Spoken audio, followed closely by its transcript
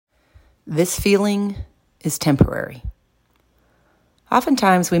This feeling is temporary.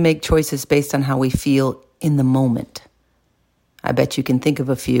 Oftentimes we make choices based on how we feel in the moment. I bet you can think of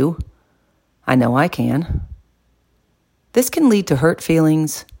a few. I know I can. This can lead to hurt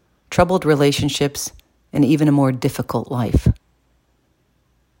feelings, troubled relationships, and even a more difficult life.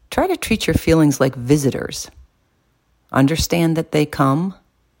 Try to treat your feelings like visitors. Understand that they come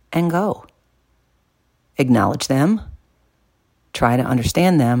and go. Acknowledge them. Try to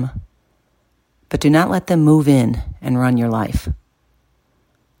understand them, but do not let them move in and run your life.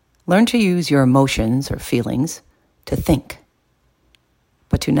 Learn to use your emotions or feelings to think,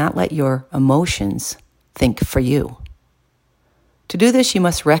 but do not let your emotions think for you. To do this, you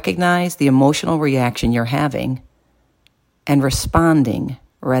must recognize the emotional reaction you're having and responding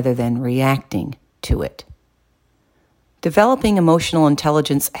rather than reacting to it. Developing emotional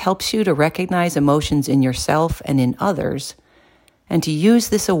intelligence helps you to recognize emotions in yourself and in others, and to use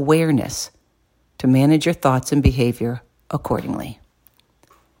this awareness to manage your thoughts and behavior accordingly.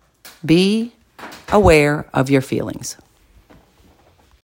 Be aware of your feelings.